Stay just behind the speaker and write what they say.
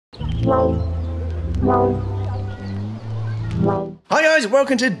Hi guys,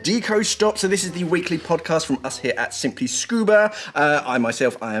 welcome to Deco Stop. So this is the weekly podcast from us here at Simply Scuba. I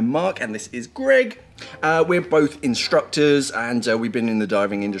am Mark, and this is Greg. We're both instructors, and we've been in the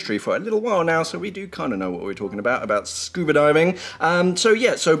diving industry for a little while now, so we do kind of know what we're talking about scuba diving.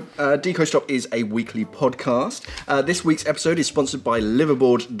 Deco Stop is a weekly podcast. This week's episode is sponsored by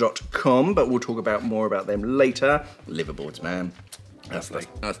liverboard.com, but we'll talk more about them later. Liverboards, man. That's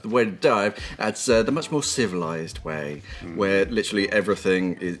the way to dive. That's the much more civilized way, where literally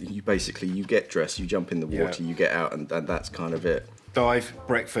everything is, you get dressed, you jump in the water, you get out, and that's kind of it. Dive,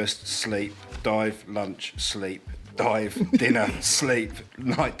 breakfast, sleep. Dive, lunch, sleep. Dive, dinner, sleep.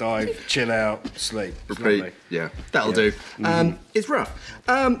 Night dive, chill out, sleep. Repeat. Yeah, that'll do. It's rough,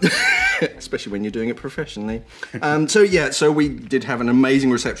 especially when you're doing it professionally. So we did have an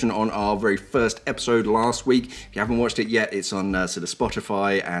amazing reception on our very first episode last week. If you haven't watched it yet, it's on sort of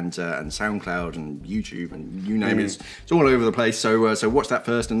Spotify and SoundCloud and YouTube and you name it. It's all over the place. So watch that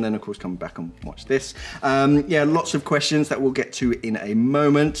first, and then of course come back and watch this. Lots of questions that we'll get to in a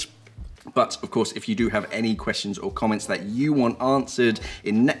moment. But, of course, if you do have any questions or comments that you want answered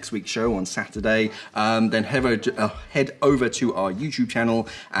in next week's show on Saturday, then head over to our YouTube channel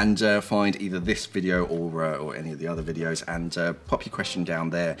and find either this video or any of the other videos, and pop your question down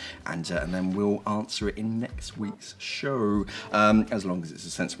there, and then we'll answer it in next week's show, as long as it's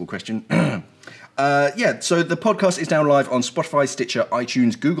a sensible question. So the podcast is now live on Spotify, Stitcher,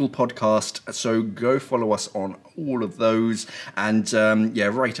 iTunes, Google Podcast, so go follow us on all of those, and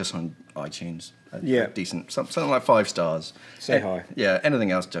rate us on iTunes. Decent, something like 5 stars. Say hi. Yeah,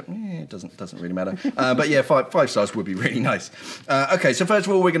 anything else it doesn't really matter. But yeah, 5 stars would be really nice. Okay, so first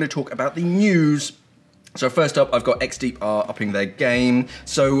of all, we're going to talk about the news. So first up, I've got XDeep are upping their game.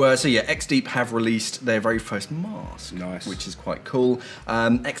 So XDeep have released their very first mask, nice, which is quite cool.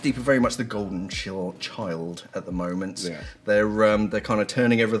 XDeep are very much the golden child at the moment. Yeah. They're kind of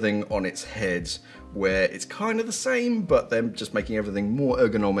turning everything on its head, where it's kind of the same, but they're just making everything more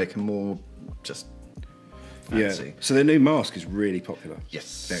ergonomic and more just fancy. Yeah. So their new mask is really popular.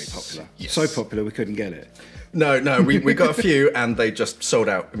 Yes. Very popular. Yes. So popular we couldn't get it. No, we got a few and they just sold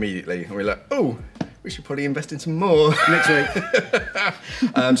out immediately. And we're like, oh, we should probably invest in some more next week.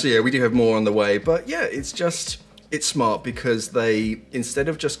 We do have more on the way, but yeah, it's smart because they, instead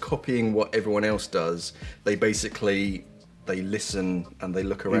of just copying what everyone else does, they listen and they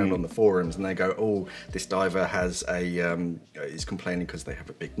look around on the forums and they go, oh, this diver is complaining because they have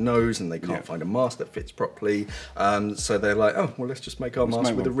a big nose and they can't find a mask that fits properly. So they're like, oh, well, let's just make our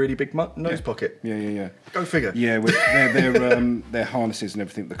mask with a really big nose pocket. Yeah. Go figure. Yeah, their harnesses and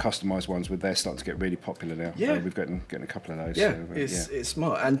everything, the customised ones, they're starting to get really popular now. Yeah. We've getting a couple of those. Yeah, it's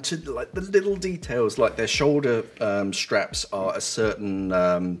smart. And to like the little details, like their shoulder straps are a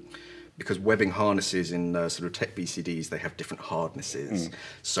certain... because webbing harnesses in sort of tech BCDs, they have different hardnesses.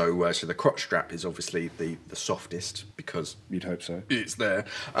 So the crotch strap is obviously the softest because you'd hope so. It's there,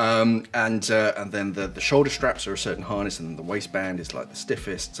 and then the shoulder straps are a certain harness, and then the waistband is like the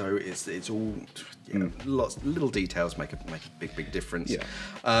stiffest. So it's all lots little details make a big difference.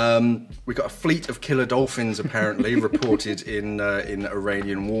 Yeah. We've got a fleet of killer dolphins apparently reported in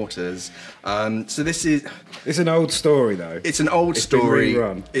Iranian waters. So it's an old story though. It's an old story. Been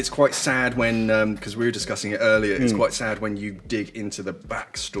rerun. It's quite sad when, because we were discussing it earlier, it's quite sad when you dig into the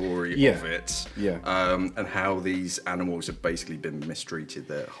backstory of it, and how these animals have basically been mistreated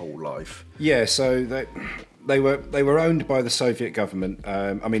their whole life. Yeah, so they were owned by the Soviet government.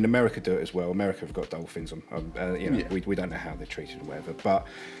 I mean, America do it as well. America have got dolphins. We don't know how they're treated or whatever, but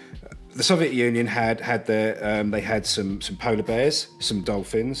the Soviet Union had their they had some polar bears, some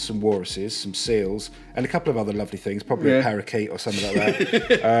dolphins, some walruses, some seals, and a couple of other lovely things, probably a parakeet or something like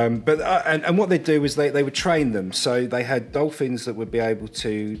that. And what they'd do is they would train them. So they had dolphins that would be able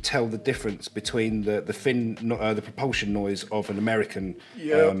to tell the difference between the propulsion noise of an American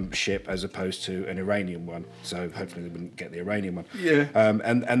ship as opposed to an Iranian one. So hopefully they wouldn't get the Iranian one. Yeah.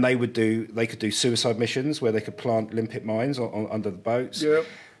 And they could do suicide missions where they could plant limpet mines under the boats. Yeah.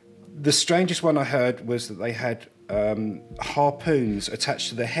 The strangest one I heard was that they had harpoons attached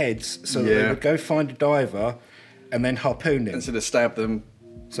to their heads, so that they would go find a diver and then harpoon him. And sort of stab them.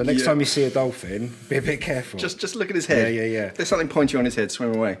 So next time you see a dolphin, be a bit careful. Just look at his head. Yeah. If there's something pointy on his head,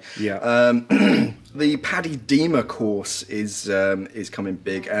 swim away. Yeah. The Paddy DEMA course is coming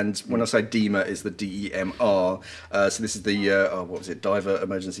big, and when I say DEMA, is the DEMR. So this is the Diver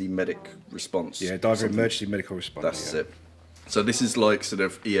Emergency Medic Response. Yeah, Diver Emergency Medical Response. That's it. So this is like sort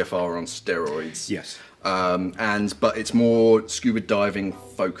of EFR on steroids. Yes. But it's more scuba diving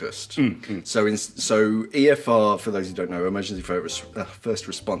focused. So EFR, for those who don't know, emergency first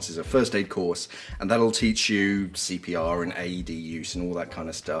response is a first aid course, and that'll teach you CPR and AED use and all that kind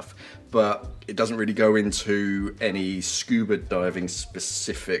of stuff. But it doesn't really go into any scuba diving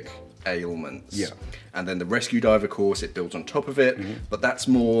specific ailments. Yeah. And then the rescue diver course, it builds on top of it, but that's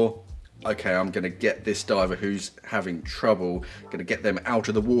more, okay, I'm going to get this diver who's having trouble, going to get them out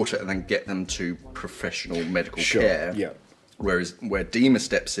of the water and then get them to professional medical care. Yeah. Whereas where DEMA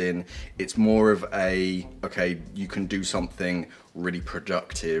steps in, it's more of a, okay, you can do something really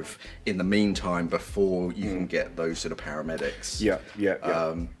productive in the meantime before you can get those sort of paramedics. Yeah.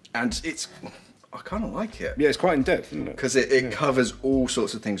 And it's, I kind of like it. Yeah, it's quite in depth, isn't it? Because it covers all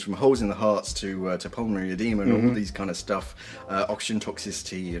sorts of things, from holes in the hearts to pulmonary edema and all these kind of stuff, oxygen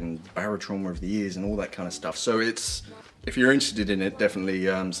toxicity and barotrauma of the ears and all that kind of stuff. So it's, if you're interested in it, definitely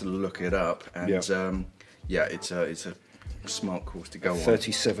sort of look it up. And it's a smart course to go on.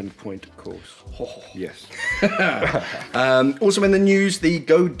 37-point course. Yes. Also in the news, the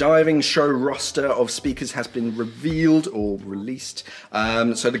Go Diving show roster of speakers has been revealed or released.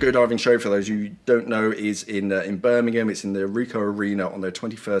 So the Go Diving show, for those who don't know, is in Birmingham. It's in the Ricoh Arena on the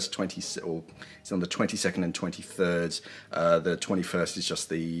 21st, it's on the 22nd and 23rd. The 21st is just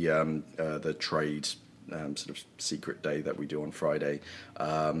the trade sort of secret day that we do on Friday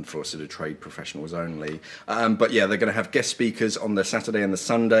for sort of trade professionals only. But yeah, they're going to have guest speakers on the Saturday and the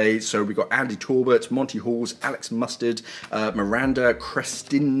Sunday. So we've got Andy Torbert, Monty Halls, Alex Mustard, Miranda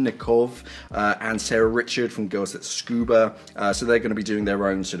Krestinnikov, and Sarah Richard from Girls That Scuba. So they're going to be doing their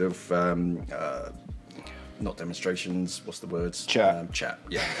own sort of not demonstrations, what's the words? Chat,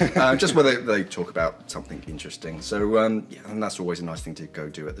 yeah. Just where they talk about something interesting. So, and that's always a nice thing to go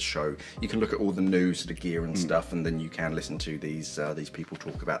do at the show. You can look at all the new sort of gear and stuff, and then you can listen to these people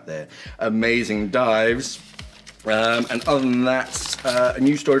talk about their amazing dives. And other than that, a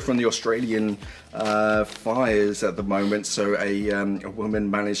news story from the Australian fires at the moment. So a woman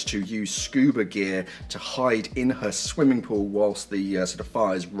managed to use scuba gear to hide in her swimming pool whilst the sort of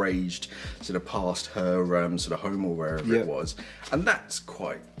fires raged sort of past her sort of home or wherever it was. And that's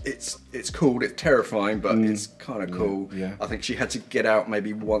quite, it's cool, it's terrifying, but it's kind of cool. Yeah. I think she had to get out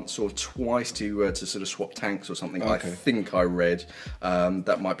maybe once or twice to sort of swap tanks or something. Okay. I think I read,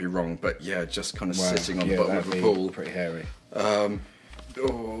 that might be wrong, but yeah, just kind of sitting on the bottom of the pool. Pretty hairy.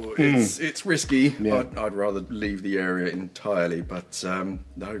 It's risky. Yeah. I'd rather leave the area entirely, but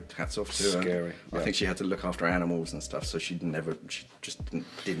no, hats off to her. Scary. I think she had to look after animals and stuff, so she just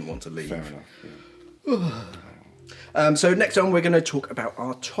didn't want to leave. Fair enough. So next on, we're going to talk about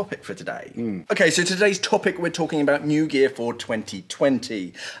our topic for today. Okay, so today's topic, we're talking about new gear for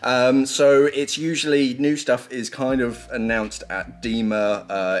 2020. So it's usually, new stuff is kind of announced at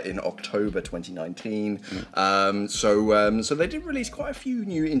DEMA in October 2019. So they did release quite a few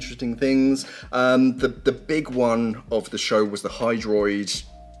new interesting things. The big one of the show was the Hydroid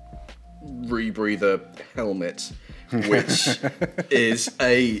rebreather helmet, which is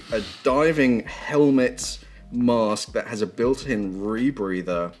a diving helmet mask that has a built-in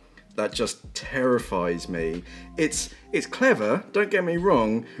rebreather that just terrifies me. It's clever, don't get me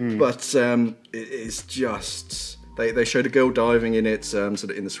wrong, but it is just... They showed a girl diving in it, sort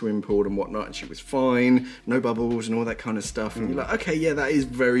of in the swimming pool and whatnot, and she was fine, no bubbles and all that kind of stuff. And you're like, okay, yeah, that is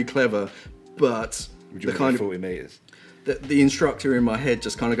very clever, but Would you the 40 meters? The instructor in my head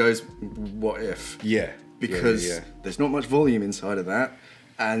just kind of goes, what if? Yeah. Because there's not much volume inside of that,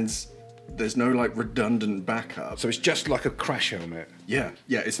 and there's no like redundant backup. So it's just like a crash helmet. Yeah,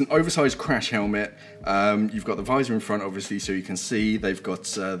 it's an oversized crash helmet. You've got the visor in front, obviously, so you can see. They've got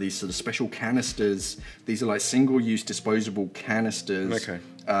these sort of special canisters. These are like single-use disposable canisters. Okay.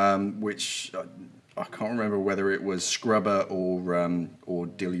 Which I can't remember whether it was scrubber or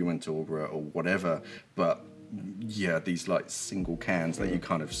diluent or whatever, but yeah, these like single cans that you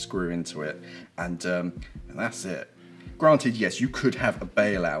kind of screw into it, and that's it. Granted, yes, you could have a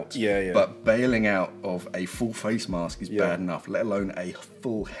bailout, but bailing out of a full face mask is bad enough, let alone a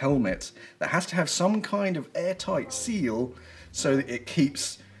full helmet that has to have some kind of airtight seal so that it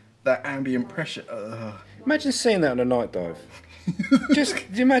keeps that ambient pressure. Imagine seeing that on a night dive. Just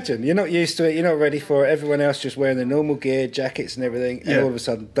imagine, you're not used to it, you're not ready for it, everyone else just wearing the normal gear, jackets and everything, and all of a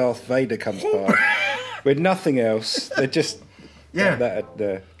sudden Darth Vader comes by with nothing else. They're just that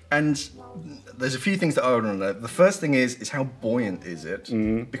there. And there's a few things that I want to know. The first thing is how buoyant is it?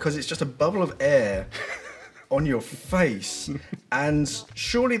 Because it's just a bubble of air on your face, and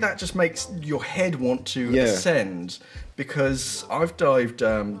surely that just makes your head want to ascend. Because I've dived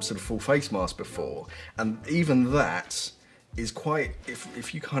sort of full face mask before, and even that, is quite,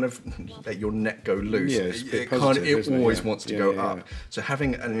 if you kind of let your neck go loose, it's a bit it positive, always yeah. wants to Yeah, go yeah, up. yeah. So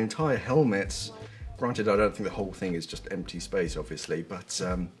having an entire helmet, granted, I don't think the whole thing is just empty space, obviously, but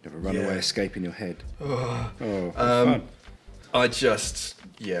You have a runaway escape in your head. Fun. I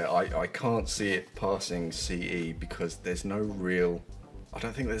can't see it passing CE because there's no real. I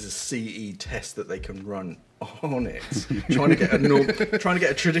don't think there's a CE test that they can run on it. trying to get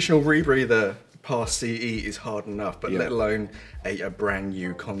a traditional rebreather past CE is hard enough, but let alone a brand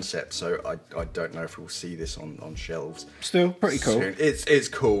new concept. So I don't know if we'll see this on shelves. Still pretty cool. Soon. It's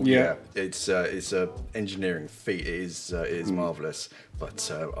cool. Yeah. It's a engineering feat. It is marvelous,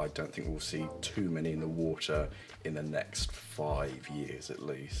 but I don't think we'll see too many in the water in the next 5 years at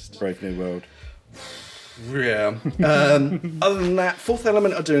least. Brave New World. Yeah. Other than that, Fourth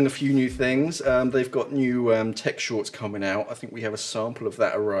Element are doing a few new things. They've got new tech shorts coming out. I think we have a sample of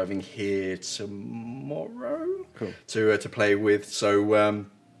that arriving here tomorrow. Cool. To play with. So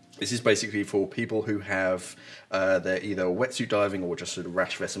this is basically for people who have they're either wetsuit diving or just sort of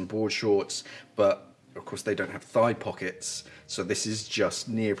rash vest and board shorts, but of course they don't have thigh pockets. So this is just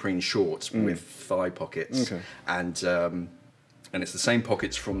neoprene shorts with thigh pockets. Okay. And it's the same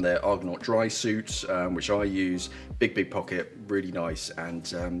pockets from their Argonaut dry suits, which I use. Big pocket, really nice, and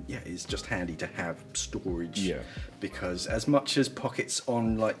it's just handy to have storage. Yeah. Because as much as pockets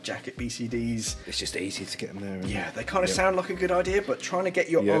on like jacket BCDs, It's just easy to get them there. Isn't it? they kind of sound like a good idea, but trying to get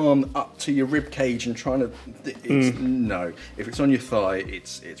your arm up to your rib cage and trying to, no. If it's on your thigh,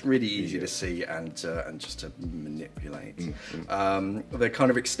 it's really easy to see and just to manipulate. They're kind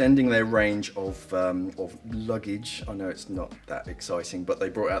of extending their range of luggage. I know it's not that exciting, but they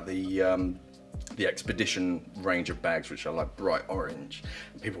brought out the expedition range of bags, which are like bright orange.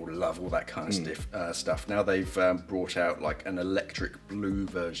 People love all that kind of stuff. Now they've brought out like an electric blue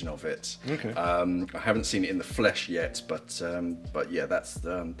version of it. Okay. I haven't seen it in the flesh yet, but yeah,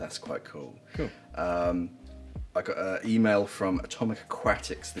 that's quite cool. Cool. I got an email from Atomic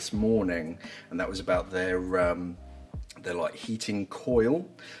Aquatics this morning, and that was about their like heating coil.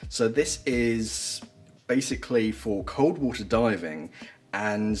 So this is basically for cold water diving,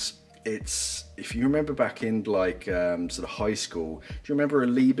 and it's, if you remember back in like sort of high school, do you remember a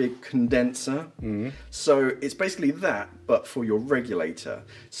Liebig condenser? So it's basically that, but for your regulator.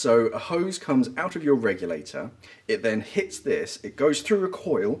 So a hose comes out of your regulator, it then hits this, it goes through a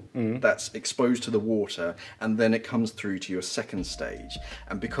coil that's exposed to the water, and then it comes through to your second stage.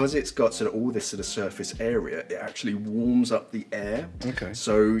 And because it's got sort of all this sort of surface area, it actually warms up the air. Okay.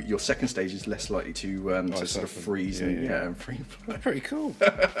 So your second stage is less likely to sort of freeze and free flow. Pretty cool.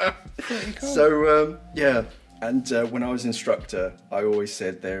 Pretty cool. So and when I was instructor, I always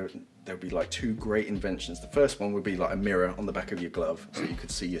said there'd be like two great inventions. The first one would be like a mirror on the back of your glove, so you could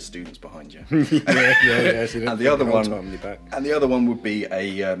see your students behind you. And the other one would be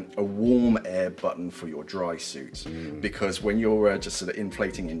a warm air button for your dry suit, because when you're just sort of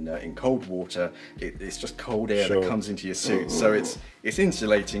inflating in cold water, it's just cold air that comes into your suit. So it's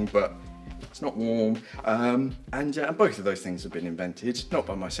insulating, but it's not warm. And both of those things have been invented, not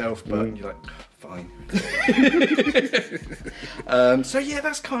by myself, but you're like, fine. So yeah,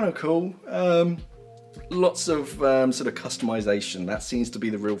 that's kind of cool. Lots of sort of customization. That seems to be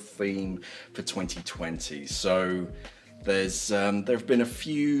the real theme for 2020. So there have been a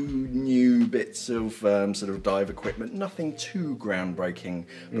few new bits of sort of dive equipment. Nothing too groundbreaking,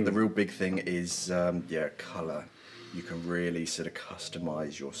 but the real big thing is colour. You can really sort of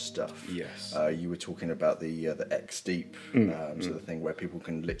customize your stuff. Yes. You were talking about the X Deep sort of thing, where people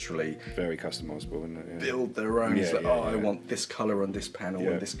can literally very customizable, isn't it? Yeah. build their own. It's like, I want this color on this panel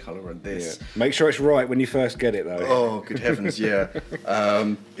and this color on this. Yeah. Make sure it's right when you first get it, though. Oh, good heavens, yeah.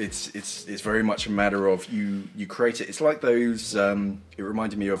 It's very much a matter of you create it. It's like those. It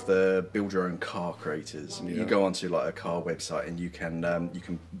reminded me of the build your own car creators. You go onto like a car website and you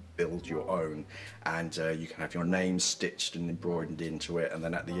can build your own, and you can have your name stitched and embroidered into it, and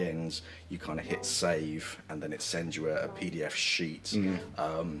then at the end you kind of hit save, and then it sends you a PDF sheet,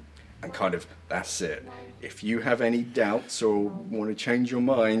 and kind of that's it. If you have any doubts or want to change your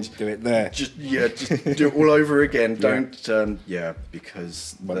mind, do it there. Just do it all over again. Don't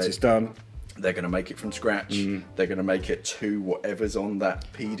because once it's done, they're going to make it from scratch. They're going to make it to whatever's on that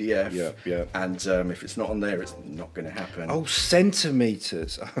PDF. Yeah. And if it's not on there, it's not going to happen. Oh,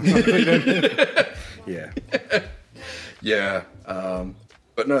 centimeters. Yeah. Yeah.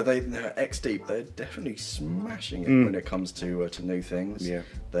 But no, they're X Deep. They're definitely smashing it when it comes to new things. Yeah.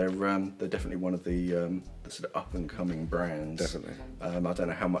 They're definitely one of the sort of up and coming brands. Definitely. I don't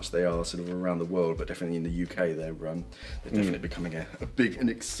know how much they are sort of around the world, but definitely in the UK, they're definitely becoming a big and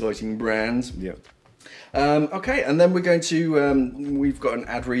exciting brand. Yeah. Okay, and then we're going to, we've got an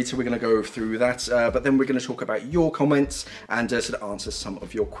ad read, so we're going to go through that, but then we're going to talk about your comments and sort of answer some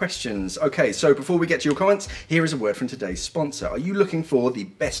of your questions. Okay, so before we get to your comments, here is a word from today's sponsor. Are you looking for the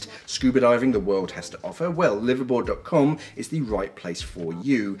best scuba diving the world has to offer? Well, liveaboard.com is the right place for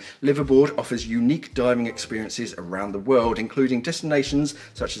you. Liveaboard offers unique diving experiences around the world, including destinations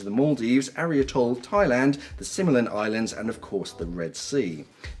such as the Maldives, Ariatol, Thailand, the Similan Islands, and of course the Red Sea.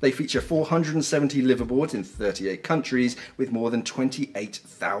 They feature 470 liveaboards in 38 countries with more than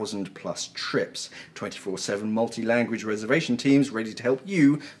 28,000 plus trips. 24/7 multi-language reservation teams ready to help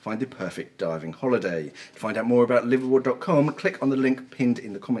you find the perfect diving holiday. To find out more about liveaboard.com, click on the link pinned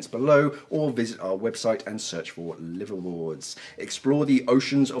in the comments below or visit our website and search for liveaboards. Explore the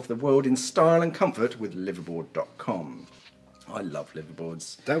oceans of the world in style and comfort with liveaboard.com. I love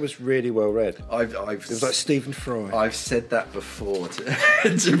liveaboards. That was really well read. It was like Stephen Fry. I've said that before,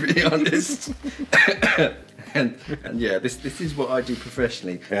 to be honest. and yeah, this is what I do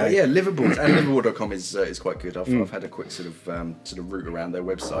professionally. Yeah. But yeah, liveaboards and liveaboard.com is quite good. I've had a quick sort of route around their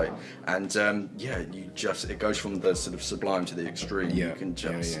website, and yeah, it goes from the sort of sublime to the extreme. Yeah. You can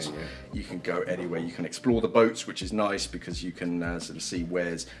you can go anywhere. You can explore the boats, which is nice because you can sort of see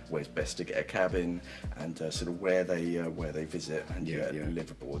where's best to get a cabin and sort of where they visit. And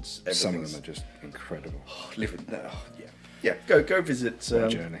liveaboards. Some of them are just incredible. Yeah, go visit.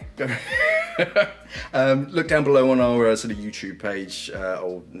 Journey. Look down below on our sort of YouTube page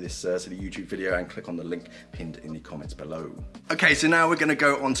or this sort of YouTube video and click on the link pinned in the comments below. Okay, so now we're going to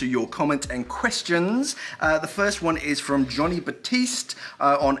go on to your comments and questions. The first one is from Johnny Batiste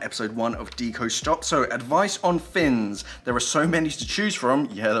on episode 1 of Deco Stop. So, advice on fins. There are so many to choose from.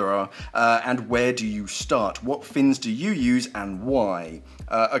 Yeah, there are. And where do you start? What fins do you use and why?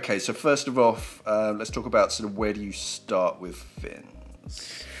 Okay, so first of all, let's talk about sort of where do you start with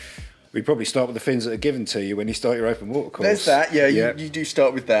fins. We probably start with the fins that are given to you when you start your open water course. There's that, yeah. You do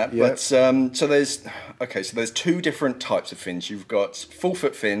start with that, Yep. but so there's two different types of fins. You've got full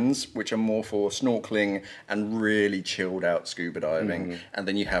foot fins, which are more for snorkeling and really chilled out scuba diving, and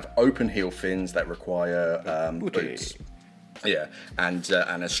then you have open heel fins that require boots. Yeah, and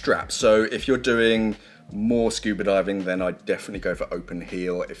a strap. So if you're doing more scuba diving, then I'd definitely go for open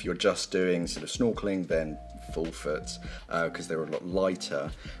heel. If you're just doing sort of snorkeling, then full foot, because they're a lot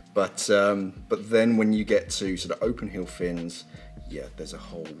lighter. But then when you get to sort of open heel fins, yeah, there's a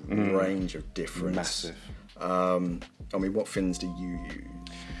whole range of different. Massive. I mean, what fins do you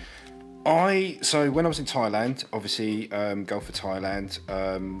use? So when I was in Thailand, obviously Gulf of Thailand,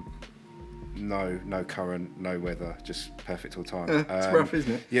 no current, no weather, just perfect all the time. It's rough,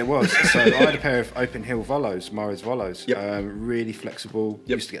 isn't it? Yeah, it was. So I had a pair of open heel Volos, Morris Volos. Yep. Really flexible.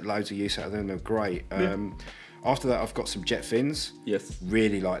 Yep. Used to get loads of use out of them. They're great. After that, I've got some jet fins. Yes.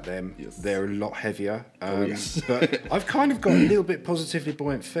 Really like them. Yes. They're a lot heavier. Yes. But I've kind of got a little bit positively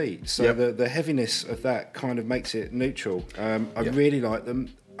buoyant feet. So Yep. the heaviness of that kind of makes it neutral. I really like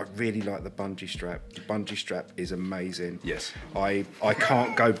them. I really like the bungee strap. The bungee strap is amazing. Yes. I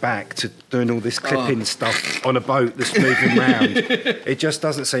can't go back to doing all this clipping stuff on a boat that's moving round. It just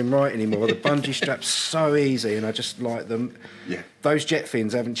doesn't seem right anymore. The bungee strap's so easy, and I just like them. Yeah. Those jet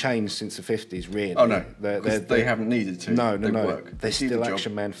fins haven't changed since the 50s, really. Oh no, they haven't needed to. No. They work. They're They do still the job.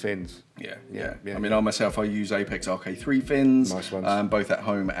 Action Man fins. Yeah. I mean, I myself, I use Apex RK3 fins, Nice ones. both at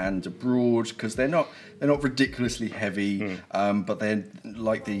home and abroad, because they're not ridiculously heavy, but they're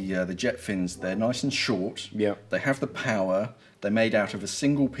like the jet fins. They're nice and short. Yeah. They have the power. They're made out of a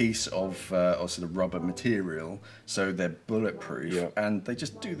single piece of sort of rubber material, so they're bulletproof, Yeah. and they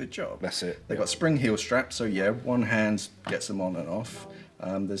just do the job. That's it. They've got spring heel straps, so yeah, one hand gets them on and off.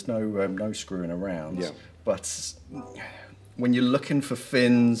 There's no screwing around. Yeah. But when you're looking for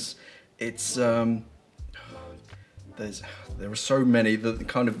fins, it's there are so many.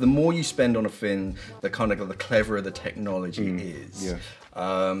 The more you spend on a fin, the cleverer the technology is. Yes.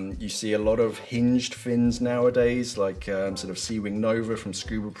 You see a lot of hinged fins nowadays, like sort of Seawing Nova from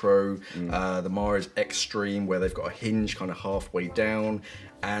Scuba Pro, the Mara's Extreme, where they've got a hinge kind of halfway down,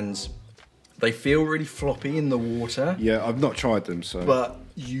 and they feel really floppy in the water. Yeah, I've not tried them, so. But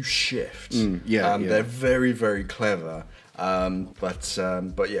you shift. Yeah. They're very, very clever. But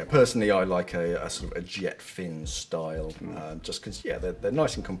yeah, personally, I like a sort of a jet fin style, just because they're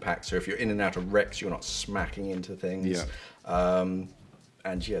nice and compact. So if you're in and out of wrecks, you're not smacking into things. Yeah.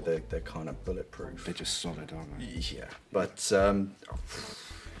 And yeah, they're kind of bulletproof. They're just solid, aren't they? Yeah, but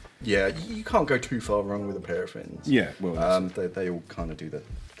yeah, you can't go too far wrong with a pair of fins. Yeah, well, they all kind of do the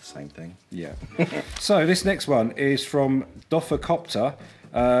same thing. Yeah. So this next one is from Doffer Copter.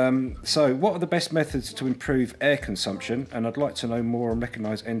 So, what are the best methods to improve air consumption? And I'd like to know more and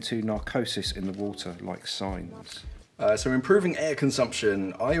recognise N2 narcosis in the water, like signs. So improving air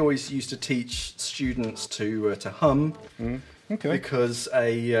consumption, I always used to teach students to hum, Okay. because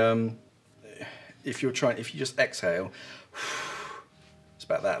if you just exhale, it's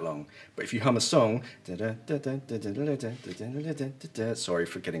about that long. But if you hum a song, sorry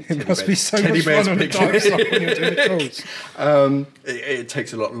for getting It must be so much fun on a dive site when you're doing the calls. It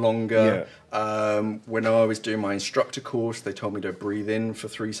takes a lot longer. When I was doing my instructor course, they told me to breathe in for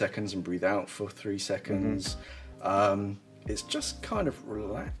 3 seconds and breathe out for 3 seconds. It's just kind of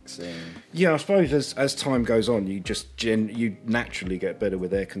relaxing. Yeah, I suppose as time goes on, you just you naturally get better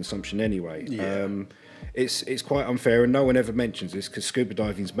with air consumption anyway. Yeah. It's quite unfair, and no one ever mentions this because scuba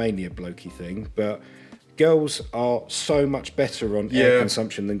diving's mainly a blokey thing, but girls are so much better on air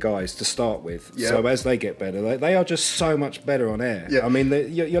consumption than guys to start with. Yeah. So as they get better, they are just so much better on air. Yeah. I mean,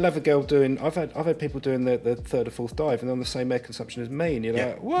 you'll have a girl doing. I've had people doing the third or fourth dive and they're on the same air consumption as me, and you're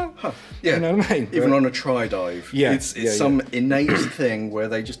like, what? Huh. Yeah. You know what I mean? Even on a tri dive, it's Yeah, some innate thing where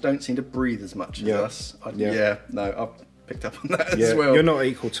they just don't seem to breathe as much as Yeah. us. Yeah. I've picked up on that as Yeah, well. you're not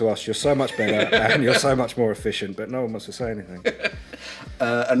equal to us. You're so much better and you're so much more efficient, but no one wants to say anything.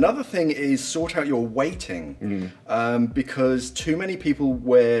 Another thing is sort out your weighting, because too many people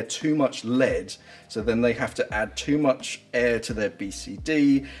wear too much lead, so then they have to add too much air to their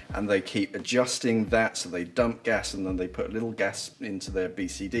BCD, and they keep adjusting that, so they dump gas and then they put a little gas into their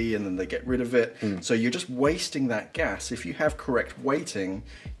BCD and then they get rid of it. So you're just wasting that gas. If you have correct weighting,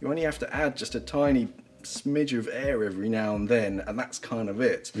 you only have to add just a tiny smidge of air every now and then, and that's kind of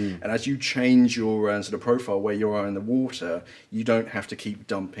it. And as you change your sort of profile where you are in the water, you don't have to keep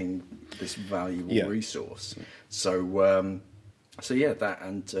dumping this valuable resource. So yeah, that,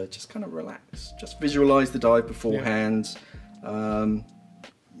 and just kind of relax, just visualize the dive beforehand. And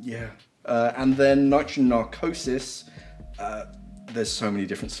then nitrogen narcosis, there's so many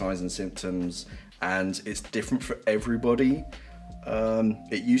different signs and symptoms, and it's different for everybody.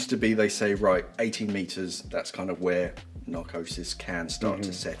 It used to be, they say, right, 18 meters, that's kind of where narcosis can start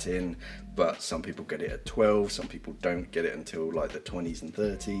to set in, but some people get it at 12, some people don't get it until like the 20s and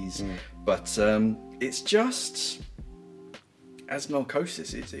 30s. But it's just, as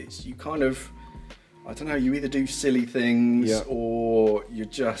narcosis is, you kind of, I don't know, you either do silly things or you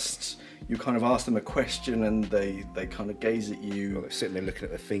kind of ask them a question and they kind of gaze at you. Or they're sitting there looking at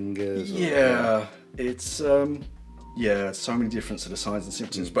their fingers. It's so many different sort of signs and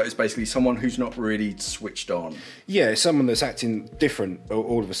symptoms, but it's basically someone who's not really switched on. Yeah, it's someone that's acting different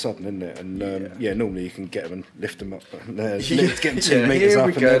all of a sudden, isn't it? And normally you can get them and lift them up, and get them 2 meters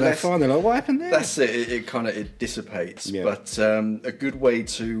up, and they're fine. They're like, what happened there? That's it. It kind of dissipates. But a good way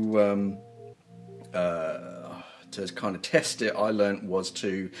to kind of test it, I learnt, was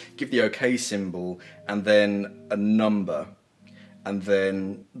to give the OK symbol and then a number, and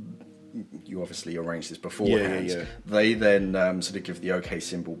then you obviously arrange this beforehand. They then sort of give the OK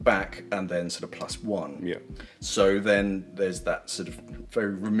symbol back and then sort of +1. So then there's that sort of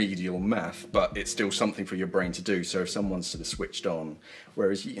very remedial math, but it's still something for your brain to do. So if someone's sort of switched on,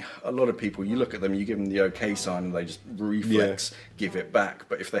 whereas a lot of people, you look at them, you give them the OK sign and they just reflex, give it back.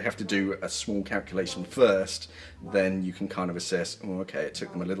 But if they have to do a small calculation first, then you can kind of assess, okay, it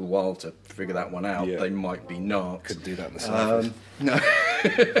took them a little while to figure that one out. They might be narked. Couldn't do that in the surface. No.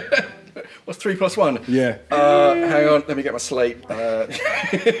 What's 3 + 1? Hang on, let me get my slate.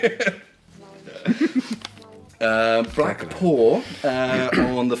 Black Paw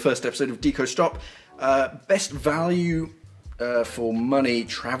on the first episode of Deco Stop. Best value for money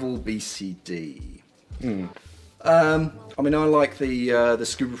travel BCD. I mean, I like the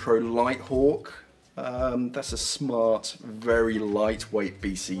Scuba Pro Lighthawk. That's a smart, very lightweight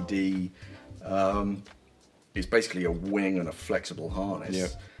BCD. It's basically a wing and a flexible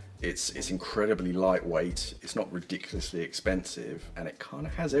harness. It's incredibly lightweight. It's not ridiculously expensive, and it kind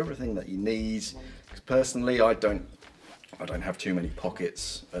of has everything that you need. 'Cause personally, I don't have too many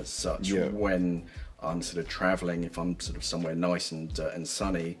pockets as such when I'm sort of traveling. If I'm sort of somewhere nice and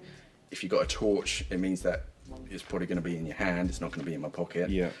sunny, if you've got a torch, it means that it's probably going to be in your hand. It's not going to be in my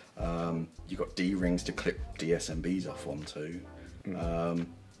pocket. You've got D rings to clip DSMBs off onto.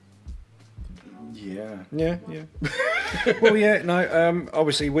 Yeah. Yeah. Well, yeah, no.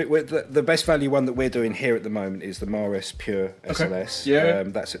 Obviously, the best value one that we're doing here at the moment is the Mares Pure SLS. Yeah.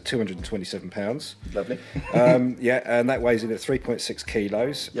 That's at £227. Lovely. Yeah, and that weighs in at 3.6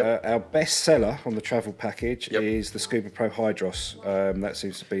 kilos. Yep. Our best seller on the travel package Yep. is the Scuba Pro Hydros. That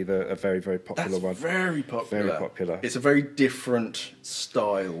seems to be a very, very popular one. Very popular. Very popular. It's a very different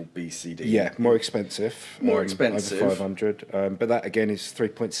style BCD. Yeah, more expensive. More expensive. Over 500. But that again is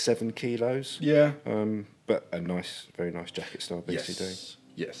 3.7 kilos. Yeah. But a nice, very nice jacket style BCD.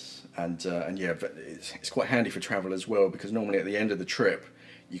 Yes. And yeah, but it's quite handy for travel as well, because normally at the end of the trip,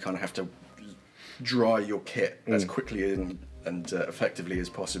 you kind of have to dry your kit as quickly and effectively as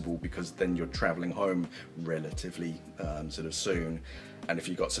possible, because then you're travelling home relatively sort of soon. And if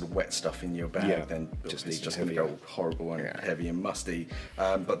you've got sort of wet stuff in your bag, then it's just going to go horrible and heavy and musty.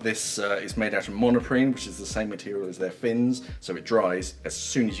 But this is made out of monoprene, which is the same material as their fins, so it dries as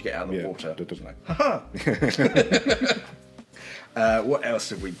soon as you get out of the water. Like, ha-ha! What else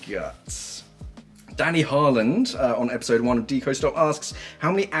have we got? Danny Harland on episode 1 of Deco Stop asks,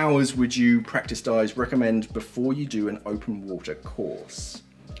 how many hours would you practice dives recommend before you do an open water course?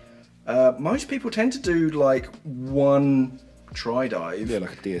 Most people tend to do like one try dive. Yeah,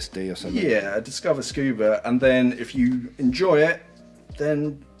 like a DSD or something. Yeah, Discover Scuba, and then if you enjoy it,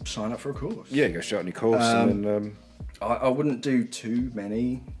 then sign up for a course. Yeah, go straight on your course. And then, I wouldn't do too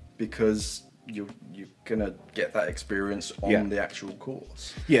many, because you're gonna get that experience on the actual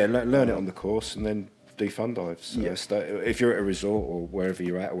course. Yeah, learn it on the course, and then do fun dives. If you're at a resort or wherever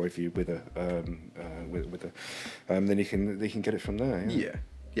you're at, or if you're with a then you can get it from there.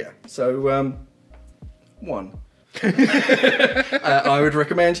 Yeah. So one. I would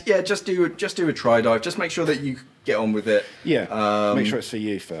recommend, just do a try dive. Just make sure that you get on with it. Yeah, make sure it's for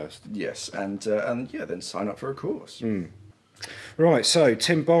you first. Yes, and then sign up for a course. Right, so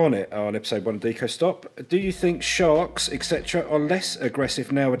Tim Barnett on episode 1 of Deco Stop. Do you think sharks, etc., are less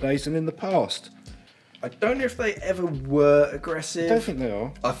aggressive nowadays than in the past? I don't know if they ever were aggressive. I don't think they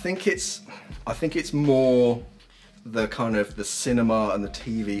are. I think it's more the kind of the cinema and the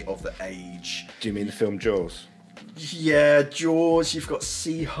TV of the age. Do you mean the film Jaws? Yeah, Jaws. You've got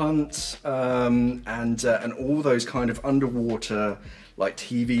Sea Hunt, and all those kind of underwater like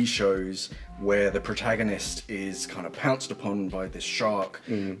TV shows where the protagonist is kind of pounced upon by this shark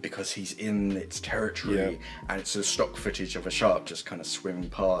because he's in its territory, and it's a stock footage of a shark just kind of swimming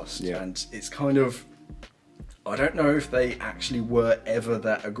past, and it's kind of, I don't know if they actually were ever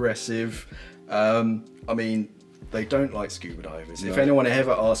that aggressive. I mean, they don't like scuba divers. No. If anyone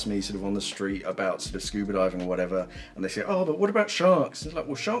ever asks me sort of on the street about sort of scuba diving or whatever, and they say, oh, but what about sharks? It's like,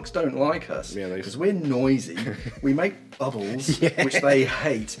 well, sharks don't like us because we're noisy. We make bubbles, which they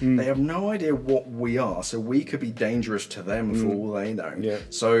hate. They have no idea what we are, so we could be dangerous to them for all they know.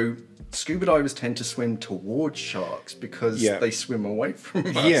 So scuba divers tend to swim towards sharks because they swim away from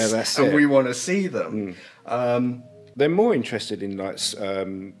us. Yeah, that's it. And we want to see them. They're more interested in like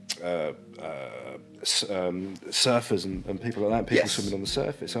surfers and people like that, people swimming on the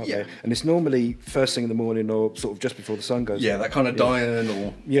surface, aren't they? And it's normally first thing in the morning or sort of just before the sun goes down. That kind of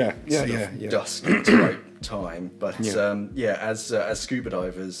diurnal dusk type time. But as scuba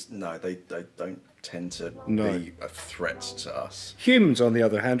divers, no, they don't tend to be a threat to us. Humans, on the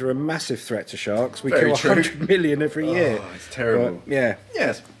other hand, are a massive threat to sharks. We Very kill 100 million every year. Oh, it's terrible. But,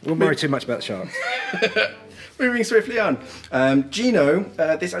 Yes. We'll worry too much about sharks. Moving swiftly on. Gino,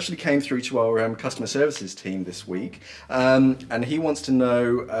 this actually came through to our customer services team this week, and he wants to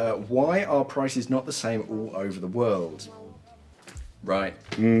know why are prices not the same all over the world? Right.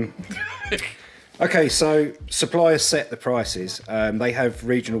 Okay, so suppliers set the prices. They have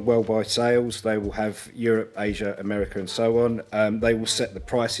regional worldwide sales. They will have Europe, Asia, America, and so on. They will set the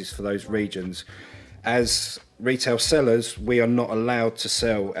prices for those regions. As retail sellers, we are not allowed to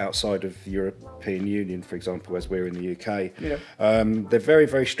sell outside of the European Union, for example, as we're in the UK. They're very,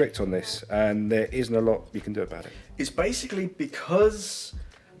 very strict on this, and there isn't a lot you can do about it. It's basically because,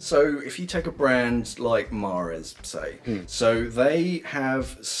 so if you take a brand like Mares, say, so they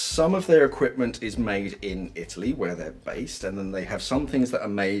have, some of their equipment is made in Italy, where they're based, and then they have some things that are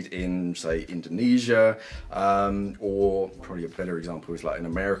made in, say, Indonesia, or probably a better example is like an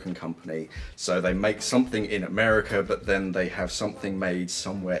American company. So they make something in America, but then they have something made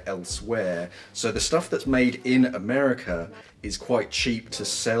somewhere elsewhere. So the stuff that's made in America is quite cheap to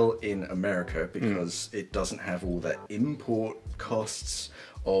sell in America because it doesn't have all the import costs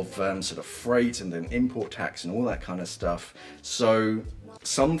of sort of freight and then import tax and all that kind of stuff. So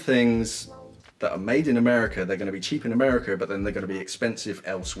some things that are made in America, they're going to be cheap in America, but then they're going to be expensive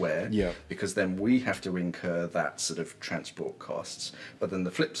elsewhere. Yeah. Because then we have to incur that sort of transport costs. But then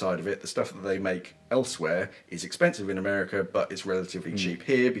the flip side of it, the stuff that they make elsewhere is expensive in America, but it's relatively cheap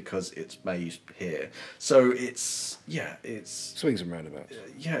here because it's made here. So it's swings and roundabouts.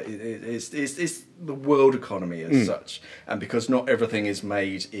 It's the world economy as such, and because not everything is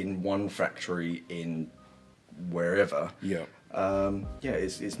made in one factory in wherever.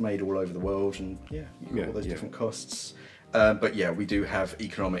 It's made all over the world, and you've got all those different costs. But we do have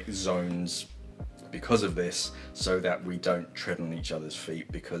economic zones because of this, so that we don't tread on each other's feet,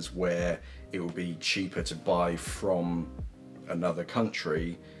 because where it will be cheaper to buy from another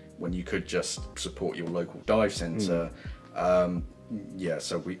country when you could just support your local dive centre.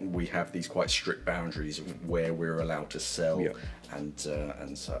 So we have these quite strict boundaries of where we're allowed to sell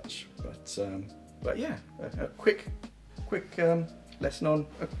and such. But a quick lesson on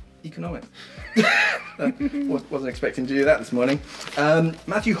economics. Wasn't expecting to do that this morning.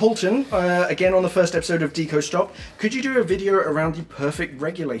 Matthew Holton, again on the first episode of Deco Stop, could you do a video around the perfect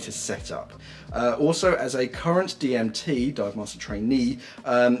regulator setup? Also, as a current DMT, Dive Master trainee,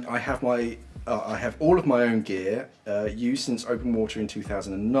 I have all of my own gear, used since open water in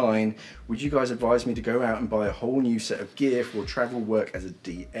 2009. Would you guys advise me to go out and buy a whole new set of gear for travel work as a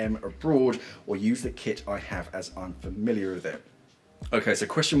DM abroad, or use the kit I have as I'm familiar with it? Okay, so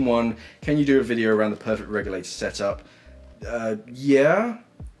question one, can you do a video around the perfect regulator setup? Yeah.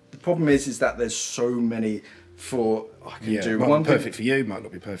 The problem is that there's so many I can do one perfect for you, might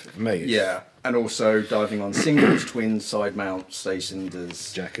not be perfect for me. Yeah, and also diving on singles, twins, side mount,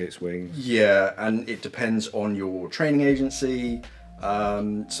 stationers, jackets, wings. Yeah, and it depends on your training agency.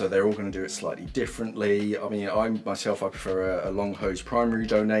 So they're all going to do it slightly differently. I mean, I prefer a long hose primary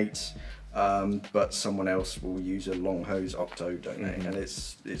donate, but someone else will use a long hose octo donate, and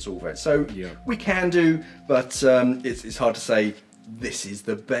it's all very. So we can do, but it's hard to say this is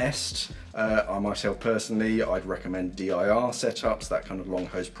the best. I myself personally, I'd recommend DIR setups, that kind of long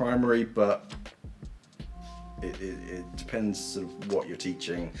hose primary, but it depends sort of what you're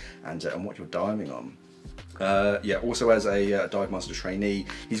teaching and what you're diving on. Also as a Dive Master trainee,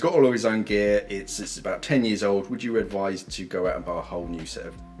 he's got all of his own gear. It's about 10 years old. Would you advise to go out and buy a whole new set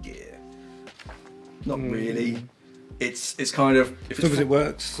of gear? Not really. It's kind of, as long as it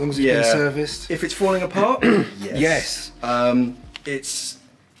works, as long as it's been serviced. If it's falling apart, yes.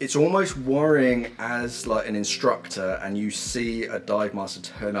 It's almost worrying as like an instructor, and you see a dive master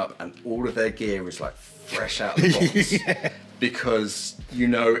turn up and all of their gear is like fresh out of the box. Because you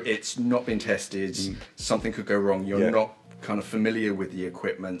know it's not been tested, something could go wrong, you're not kind of familiar with the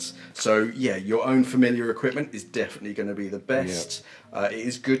equipment. So your own familiar equipment is definitely going to be the best. It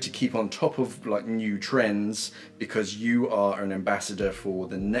is good to keep on top of like new trends, because you are an ambassador for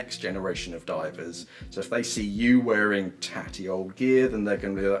the next generation of divers. So if they see you wearing tatty old gear, then they're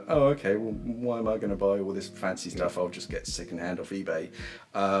going to be like, oh okay, well why am I going to buy all this fancy stuff? I'll just get secondhand off eBay.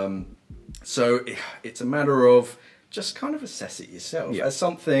 So it's a matter of just kind of assess it yourself. As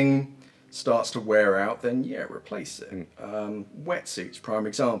something starts to wear out, then replace it. Wetsuits, prime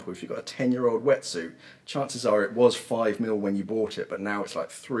example. If you've got a 10-year-old wetsuit, chances are it was 5mm when you bought it, but now it's like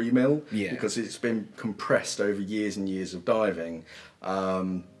 3mm because it's been compressed over years and years of diving.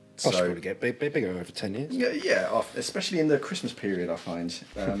 Possibly get bigger over 10 years. Especially in the Christmas period, I find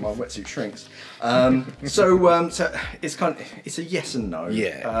my wetsuit shrinks. So it's a yes and no.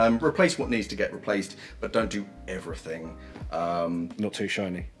 Replace what needs to get replaced, but don't do everything. Not too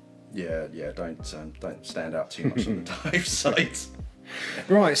shiny. Don't stand out too much on the dive site.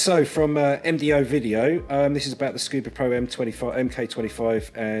 Right, so from MDO video, this is about the Scuba Pro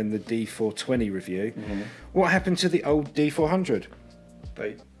MK25 and the D420 review. What happened to the old D400?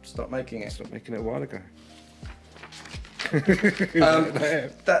 They stopped making it. Stopped making it a while ago.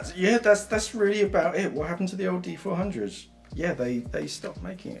 That's really about it. What happened to the old D400s? They stopped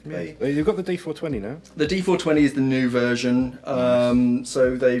making it. You've got the D420 now. The D420 is the new version,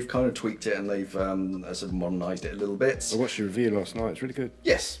 so they've kind of tweaked it and they've sort of modernised it a little bit. I watched your review last night. It's really good.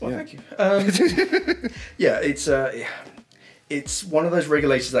 Yes, thank you. It's one of those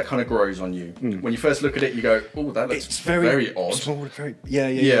regulators that kind of grows on you. When you first look at it, you go, "Oh, that looks very odd." Small,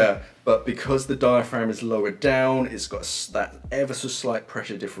 But because the diaphragm is lowered down, it's got that ever so slight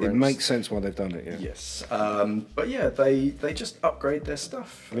pressure difference. It makes sense why they've done it. Yes. They just upgrade their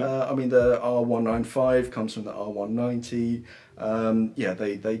stuff. I mean, the R195 comes from the R190.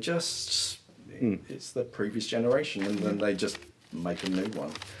 They just it's the previous generation, and then they just make a new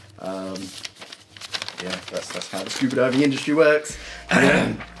one. Yeah, that's how the scuba diving industry works.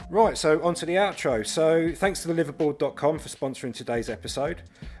 Right, so on to the outro. So thanks to theliverboard.com for sponsoring today's episode.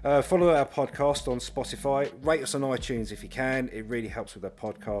 Follow our podcast on Spotify. Rate us on iTunes if you can. It really helps with our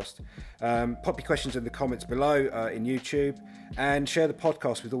podcast. Pop your questions in the comments below in YouTube. And share the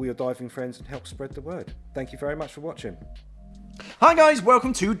podcast with all your diving friends and help spread the word. Thank you very much for watching. Hi guys,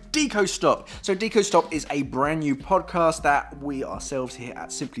 welcome to Deco Stop. So Deco Stop is a brand new podcast that we ourselves here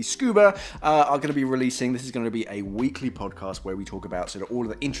at Simply Scuba are going to be releasing. This is going to be a weekly podcast where we talk about sort of all of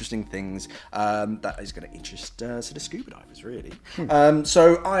the interesting things that is going to interest sort of scuba divers, really.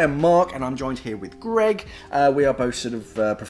 So I am Mark, and I'm joined here with Greg. We are both sort of